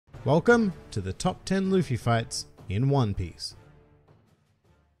Welcome to the top 10 Luffy fights in One Piece.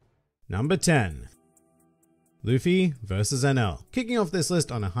 Number 10. Luffy vs Enel. Kicking off this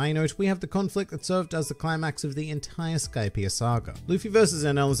list on a high note, we have the conflict that served as the climax of the entire Skypiea saga. Luffy vs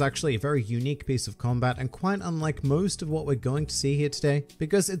Enel is actually a very unique piece of combat and quite unlike most of what we're going to see here today,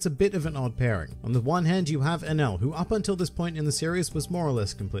 because it's a bit of an odd pairing. On the one hand, you have Enel, who up until this point in the series was more or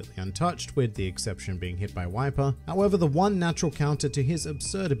less completely untouched, with the exception being hit by Wiper. However, the one natural counter to his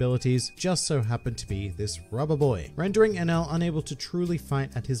absurd abilities just so happened to be this rubber boy, rendering Enel unable to truly fight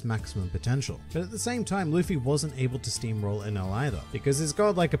at his maximum potential. But at the same time, Luffy wasn't able to steamroll Enel either, because his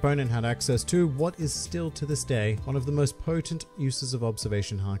godlike opponent had access to what is still to this day one of the most potent uses of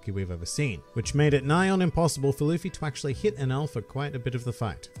observation haki we've ever seen, which made it nigh on impossible for Luffy to actually hit Enel for quite a bit of the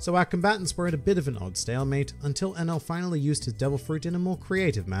fight. So our combatants were at a bit of an odd stalemate until Enel finally used his devil fruit in a more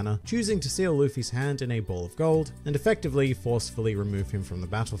creative manner, choosing to seal Luffy's hand in a ball of gold and effectively forcefully remove him from the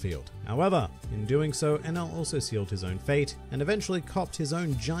battlefield. However, in doing so, Enel also sealed his own fate and eventually copped his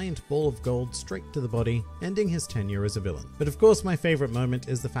own giant ball of gold straight to the body, ending his tenure as a villain. But of course, my favorite moment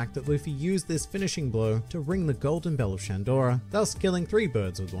is the fact that Luffy used this finishing blow to ring the golden bell of Shandora, thus killing 3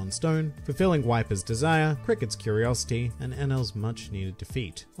 birds with 1 stone, fulfilling Wiper's desire, Cricket's curiosity, and Enel's much needed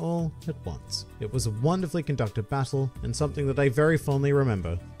defeat, all at once. It was a wonderfully conducted battle and something that I very fondly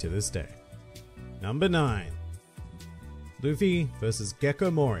remember to this day. Number 9. Luffy vs Gecko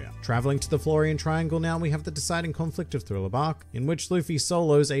Moria. Traveling to the Florian Triangle now, we have the deciding conflict of Thriller Bark, in which Luffy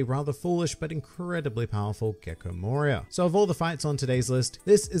solos a rather foolish but incredibly powerful Gecko Moria. So of all the fights on today's list,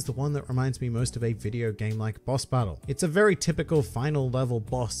 this is the one that reminds me most of a video game-like boss battle. It's a very typical final level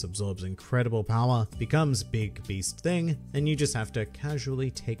boss absorbs incredible power, becomes big beast thing, and you just have to casually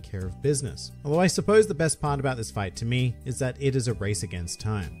take care of business. Although I suppose the best part about this fight to me is that it is a race against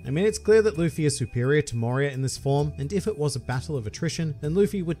time. I mean, it's clear that Luffy is superior to Moria in this form, and if it was a battle of attrition, then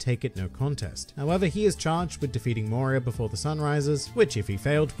Luffy would take it no contest. However, he is charged with defeating Moria before the sun rises, which if he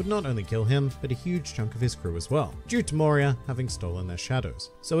failed would not only kill him, but a huge chunk of his crew as well, due to Moria having stolen their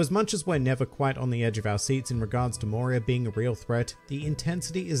shadows. So as much as we're never quite on the edge of our seats in regards to Moria being a real threat, the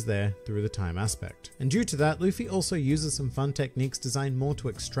intensity is there through the time aspect. And due to that, Luffy also uses some fun techniques designed more to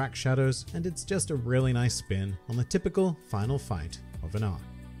extract shadows, and it's just a really nice spin on the typical final fight of an arc.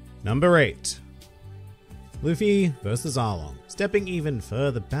 Number 8. Luffy vs Arlong. Stepping even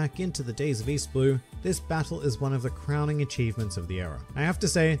further back into the days of East Blue, this battle is one of the crowning achievements of the era. I have to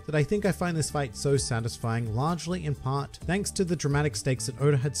say that I think I find this fight so satisfying largely in part thanks to the dramatic stakes that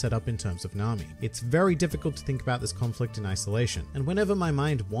Oda had set up in terms of Nami. It's very difficult to think about this conflict in isolation, and whenever my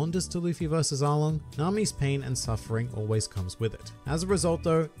mind wanders to Luffy vs Arlong, Nami's pain and suffering always comes with it. As a result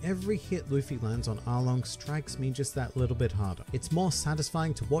though, every hit Luffy lands on Arlong strikes me just that little bit harder. It's more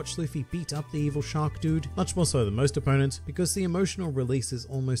satisfying to watch Luffy beat up the evil shark dude, much more so than most opponents, because the emotional release is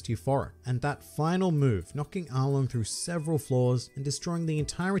almost euphoric, and that final move, knocking Arlong through several floors and destroying the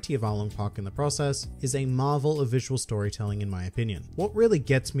entirety of Arlong Park in the process, is a marvel of visual storytelling in my opinion. What really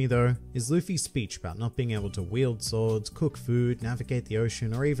gets me though is Luffy's speech about not being able to wield swords, cook food, navigate the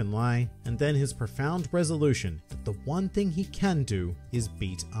ocean, or even lie, and then his profound resolution that the one thing he can do is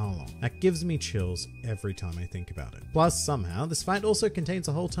beat Arlong. That gives me chills every time I think about it. Plus, somehow, this fight also contains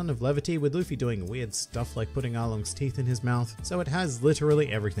a whole ton of levity, with Luffy doing weird stuff like putting Arlong's teeth in his mouth, so it has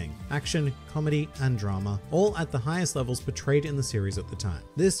literally everything: action, comedy, and drama, all at the highest levels portrayed in the series at the time.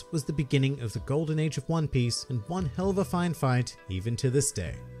 This was the beginning of the golden age of One Piece, and one hell of a fine fight even to this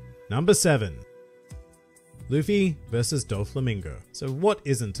day. Number 7. Luffy vs Doflamingo. So what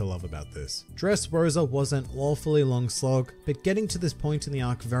isn't to love about this? Dressrosa was an awfully long slog, but getting to this point in the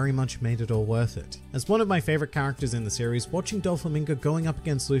arc very much made it all worth it. As one of my favorite characters in the series, watching Doflamingo going up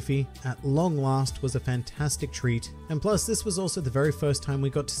against Luffy at long last was a fantastic treat, and plus this was also the very first time we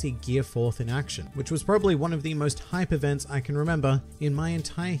got to see Gear 4th in action, which was probably one of the most hype events I can remember in my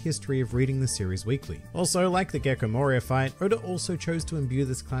entire history of reading the series weekly. Also, like the Gecko Moria fight, Oda also chose to imbue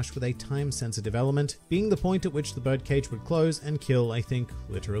this clash with a time-sensitive element, being the point at which the birdcage would close and kill, I think,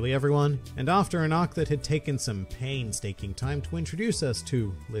 literally everyone. And after an arc that had taken some painstaking time to introduce us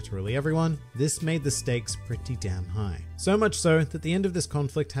to literally everyone, this made the stakes pretty damn high. So much so that the end of this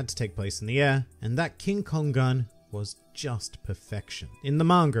conflict had to take place in the air, and that King Kong gun was just perfection. In the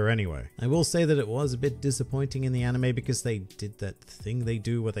manga anyway. I will say that it was a bit disappointing in the anime because they did that thing they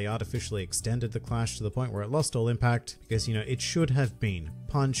do where they artificially extended the clash to the point where it lost all impact, because, you know, it should have been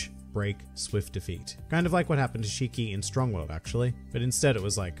punch, break, swift defeat. Kind of like what happened to Shiki in Strong World actually, but instead it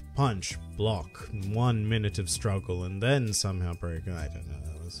was like punch, block, 1 minute of struggle, and then somehow break. I don't know,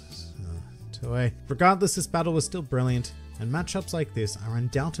 that was away. Regardless, this battle was still brilliant, and matchups like this are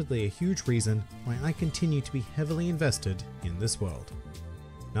undoubtedly a huge reason why I continue to be heavily invested in this world.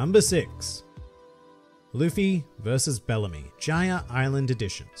 Number 6. Luffy vs Bellamy, Jaya Island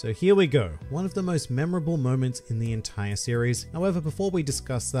Edition. So here we go, one of the most memorable moments in the entire series. However, before we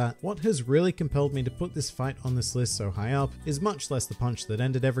discuss that, what has really compelled me to put this fight on this list so high up is much less the punch that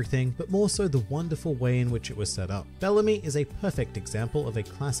ended everything, but more so the wonderful way in which it was set up. Bellamy is a perfect example of a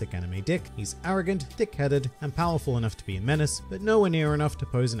classic anime dick. He's arrogant, thick-headed, and powerful enough to be a menace, but nowhere near enough to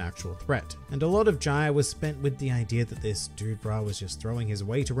pose an actual threat. And a lot of Jaya was spent with the idea that this dude brah was just throwing his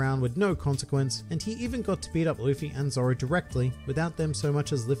weight around with no consequence, and he even got to beat up Luffy and Zoro directly without them so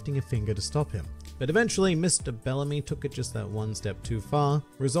much as lifting a finger to stop him. But eventually Mr. Bellamy took it just that one step too far,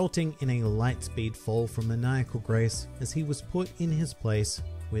 resulting in a light speed fall from maniacal grace as he was put in his place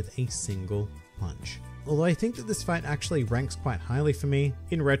with a single punch. Although I think that this fight actually ranks quite highly for me,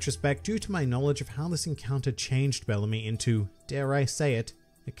 in retrospect, due to my knowledge of how this encounter changed Bellamy into, dare I say it,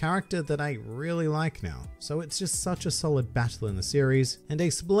 a character that I really like now. So it's just such a solid battle in the series, and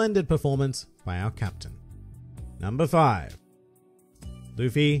a splendid performance by our captain. Number 5.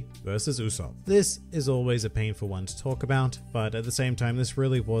 Luffy versus Usopp. This is always a painful one to talk about, but at the same time this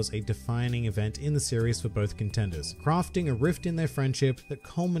really was a defining event in the series for both contenders, crafting a rift in their friendship that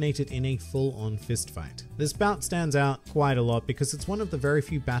culminated in a full-on fistfight. This bout stands out quite a lot because it's one of the very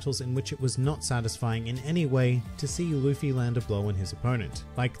few battles in which it was not satisfying in any way to see Luffy land a blow on his opponent.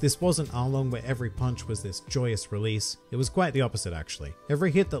 Like, this wasn't Arlong where every punch was this joyous release, it was quite the opposite actually.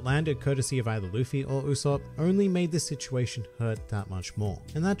 Every hit that landed courtesy of either Luffy or Usopp only made this situation hurt that much more.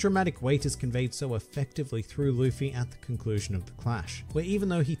 And that dramatic weight is conveyed so effectively through Luffy at the conclusion of the clash, where even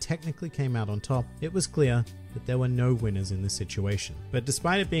though he technically came out on top, it was clear that there were no winners in this situation. But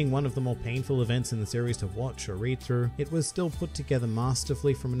despite it being one of the more painful events in the series to watch or read through, it was still put together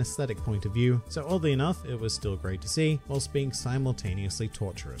masterfully from an aesthetic point of view, so oddly enough, it was still great to see, whilst being simultaneously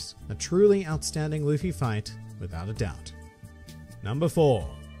torturous. A truly outstanding Luffy fight, without a doubt. Number 4.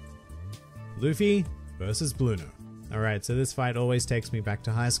 Luffy versus Blueno. Alright, so this fight always takes me back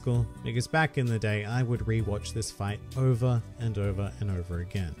to high school, because back in the day I would rewatch this fight over and over and over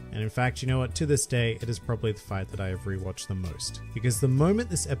again. And in fact, you know what, to this day it is probably the fight that I have rewatched the most. Because the moment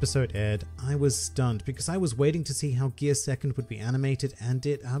this episode aired, I was stunned because I was waiting to see how Gear 2nd would be animated, and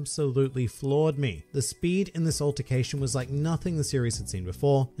it absolutely floored me. The speed in this altercation was like nothing the series had seen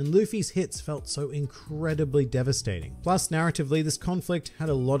before, and Luffy's hits felt so incredibly devastating. Plus, narratively, this conflict had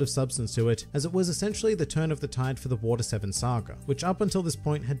a lot of substance to it, as it was essentially the turn of the tide for the Waterseven saga, which up until this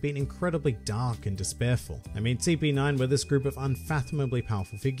point had been incredibly dark and despairful. I mean, CP9 were this group of unfathomably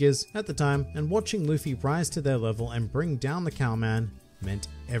powerful figures at the time, and watching Luffy rise to their level and bring down the Cowman meant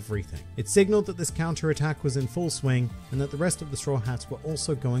everything. It signaled that this counterattack was in full swing and that the rest of the Straw Hats were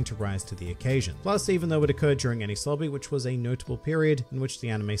also going to rise to the occasion. Plus, even though it occurred during Enieslobby, which was a notable period in which the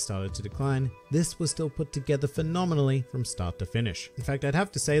anime started to decline, this was still put together phenomenally from start to finish. In fact, I'd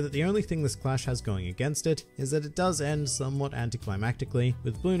have to say that the only thing this clash has going against it is that it does end somewhat anticlimactically,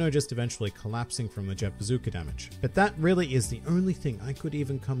 with Blueno just eventually collapsing from the jet bazooka damage. But that really is the only thing I could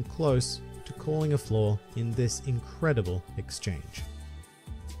even come close to calling a flaw in this incredible exchange.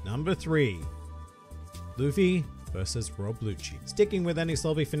 Number 3. Luffy versus Rob Lucci. Sticking with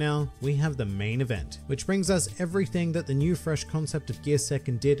Enieslobby for now, we have the main event, which brings us everything that the new fresh concept of Gear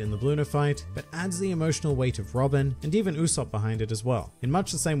 2nd did in the Blueno fight, but adds the emotional weight of Robin and even Usopp behind it as well, in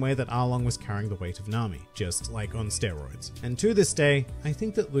much the same way that Arlong was carrying the weight of Nami, just like on steroids. And to this day, I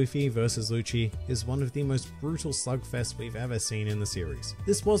think that Luffy versus Lucci is one of the most brutal slugfests we've ever seen in the series.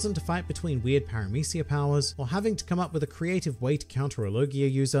 This wasn't a fight between weird paramecia powers, or having to come up with a creative way to counter a Logia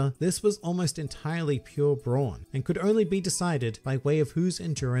user. This was almost entirely pure brawn, and could only be decided by way of whose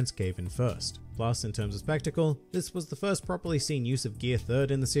endurance gave in first. Plus, in terms of spectacle, this was the first properly seen use of Gear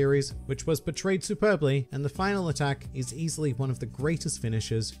 3rd in the series, which was portrayed superbly, and the final attack is easily one of the greatest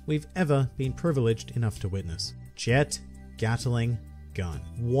finishes we've ever been privileged enough to witness. Jet, Gatling, gun.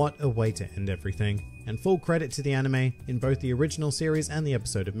 What a way to end everything. And full credit to the anime, in both the original series and the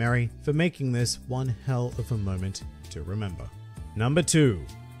episode of Mary, for making this one hell of a moment to remember. Number 2.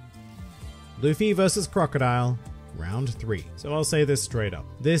 Luffy versus Crocodile, Round 3. So I'll say this straight up.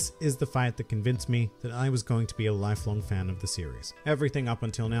 This is the fight that convinced me that I was going to be a lifelong fan of the series. Everything up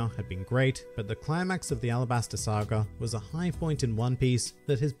until now had been great, but the climax of the Alabasta saga was a high point in One Piece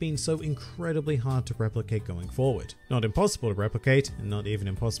that has been so incredibly hard to replicate going forward. Not impossible to replicate, and not even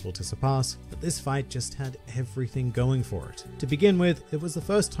impossible to surpass, but this fight just had everything going for it. To begin with, it was the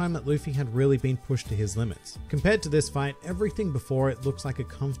first time that Luffy had really been pushed to his limits. Compared to this fight, everything before it looks like a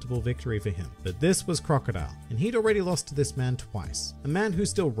comfortable victory for him. But this was Crocodile, and he'd already lost to this man twice. A man who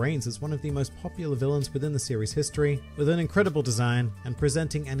still reigns as one of the most popular villains within the series' history, with an incredible design and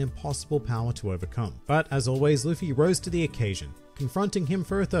presenting an impossible power to overcome. But as always, Luffy rose to the occasion, confronting him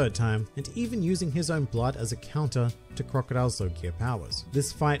for a third time, and even using his own blood as a counter to Crocodile's low gear powers.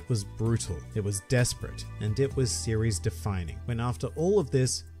 This fight was brutal, it was desperate, and it was series defining, when after all of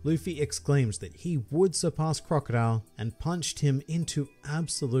this, Luffy exclaims that he would surpass Crocodile and punched him into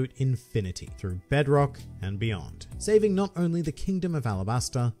absolute infinity through bedrock and beyond, saving not only the kingdom of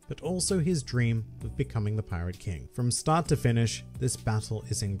Alabasta, but also his dream of becoming the Pirate King. From start to finish, this battle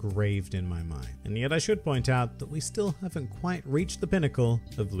is engraved in my mind, and yet I should point out that we still haven't quite reached the pinnacle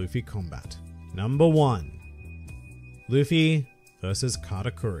of Luffy combat. Number 1. Luffy versus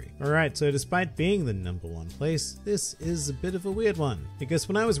Katakuri. Alright, so despite being the number 1 place, this is a bit of a weird one, because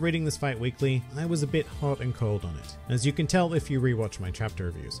when I was reading this fight weekly, I was a bit hot and cold on it, as you can tell if you rewatch my chapter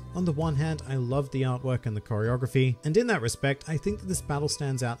reviews. On the one hand, I love the artwork and the choreography, and in that respect, I think that this battle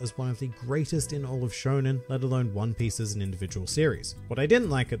stands out as one of the greatest in all of Shonen, let alone One Piece as an individual series. What I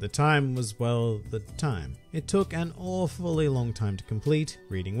didn't like at the time was, well, the time. It took an awfully long time to complete,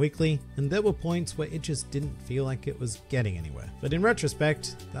 reading weekly, and there were points where it just didn't feel like it was getting anywhere. But in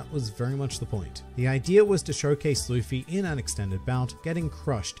retrospect, that was very much the point. The idea was to showcase Luffy in an extended bout, getting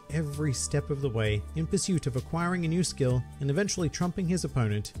crushed every step of the way in pursuit of acquiring a new skill and eventually trumping his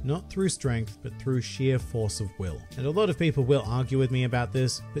opponent, not through strength, but through sheer force of will. And a lot of people will argue with me about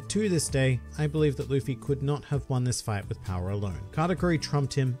this, but to this day, I believe that Luffy could not have won this fight with power alone. Katakuri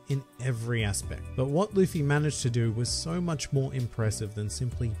trumped him in every aspect, but what Luffy managed to do was so much more impressive than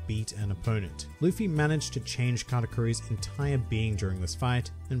simply beat an opponent. Luffy managed to change Katakuri's entire being during this fight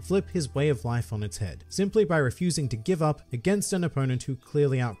and flip his way of life on its head, simply by refusing to give up against an opponent who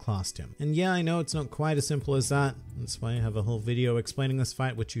clearly outclassed him. And yeah, I know it's not quite as simple as that. That's why I have a whole video explaining this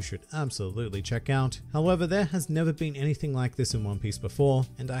fight, which you should absolutely check out. However, there has never been anything like this in One Piece before,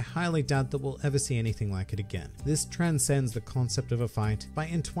 and I highly doubt that we'll ever see anything like it again. This transcends the concept of a fight by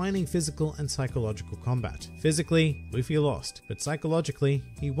entwining physical and psychological combat. Physically, Luffy lost, but psychologically,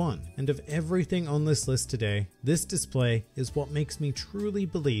 he won. And of everything on this list today, this display is what makes me truly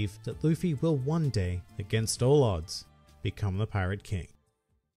believe that Luffy will one day, against all odds, become the Pirate King.